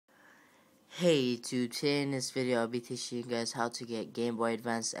Hey YouTube, today in this video I'll be teaching you guys how to get Game Boy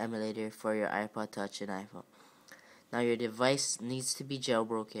Advance emulator for your iPod Touch and iPhone. Now your device needs to be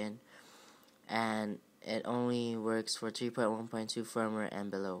jailbroken and it only works for 3.1.2 firmware and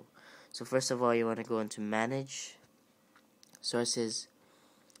below. So first of all, you want to go into Manage, Sources,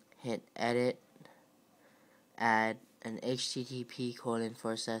 hit Edit, add an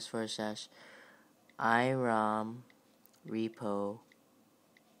http://irom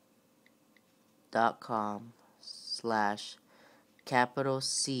repo.com/capital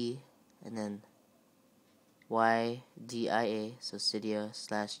C and then YDIA, so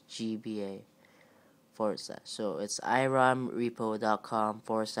Cydia/GBA /. So it's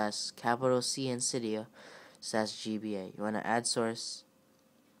iromrepo.com/capital C and Cydia/GBA. You want to add source.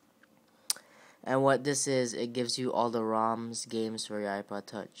 And what this is, it gives you all the ROMs, games for your iPod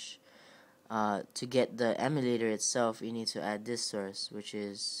Touch. To get the emulator itself, you need to add this source, which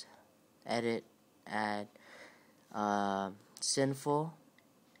is edit, add sinful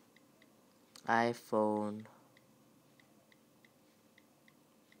iPhone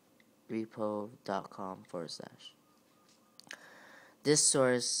repo.com /. This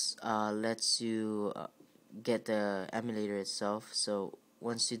source lets you get the emulator itself. So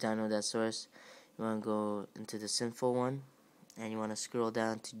once you download that source, you want to go into the sinful one and you want to scroll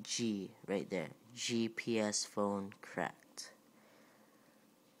down to G right there, GPS phone cracked.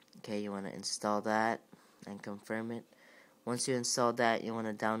 Okay, you want to install that and confirm it. Once you install that, you want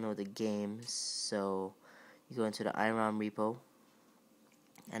to download the games. So you go into the iROM repo,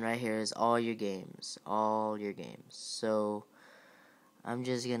 and right here is all your games. So I'm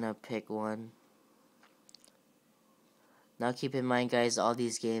just gonna pick one. Now keep in mind, guys, all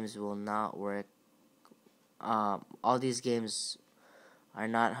these games will not work. All these games are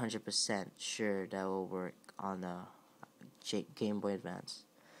not 100% sure that will work on the Game Boy Advance.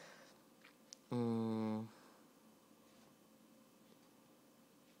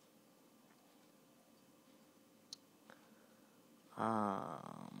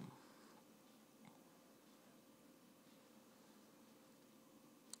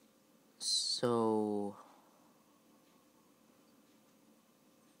 So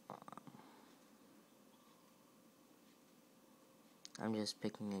I'm just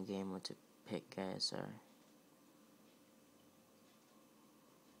picking a game what to pick, guys. Sorry.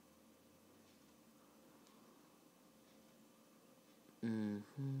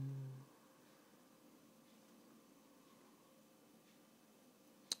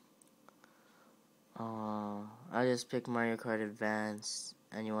 I just pick Mario Kart Advance,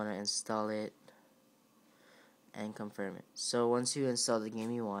 and you want to install it and confirm it. So once you install the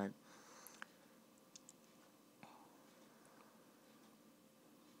game you want,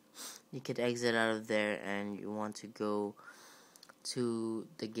 you could exit out of there and you want to go to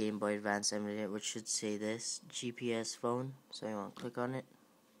the Game Boy Advance emulator, which should say this GPS phone. So you want to click on it.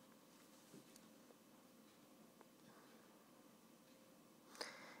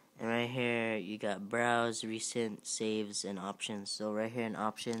 And right here you got browse, recent, saves, and options. So right here in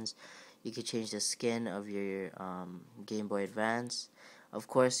options, you can change the skin of your Game Boy Advance. Of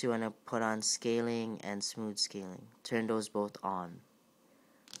course, you want to put on scaling and smooth scaling. Turn those both on.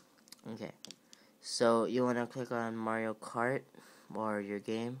 Okay, so you want to click on Mario Kart or your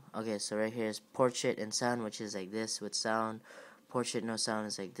game. Okay, so right here is portrait and sound, which is like this with sound. Portrait no sound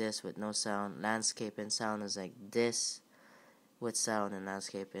is like this with no sound. Landscape and sound is like this with sound, and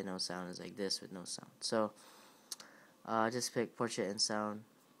landscape and no sound is like this with no sound. So just pick portrait and sound.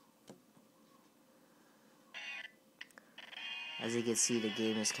 As you can see, the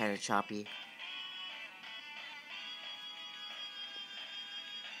game is kind of choppy.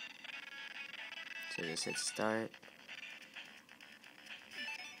 So just hit start.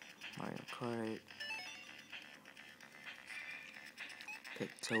 Mario Kart.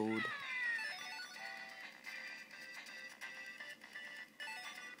 Pick Toad.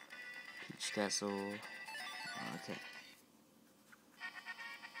 Peach Castle. Okay.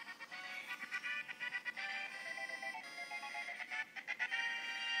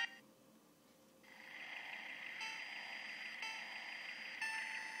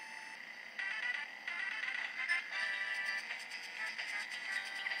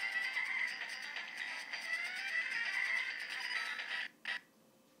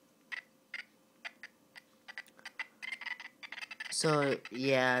 So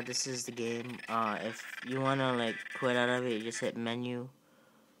yeah, this is the game. If you wanna like quit out of it, you just hit menu,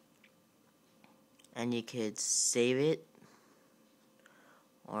 and you could save it,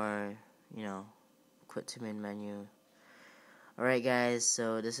 or quit to main menu. Alright, guys.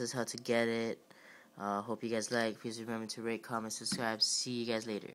 So this is how to get it. Hope you guys like. Please remember to rate, comment, subscribe. See you guys later.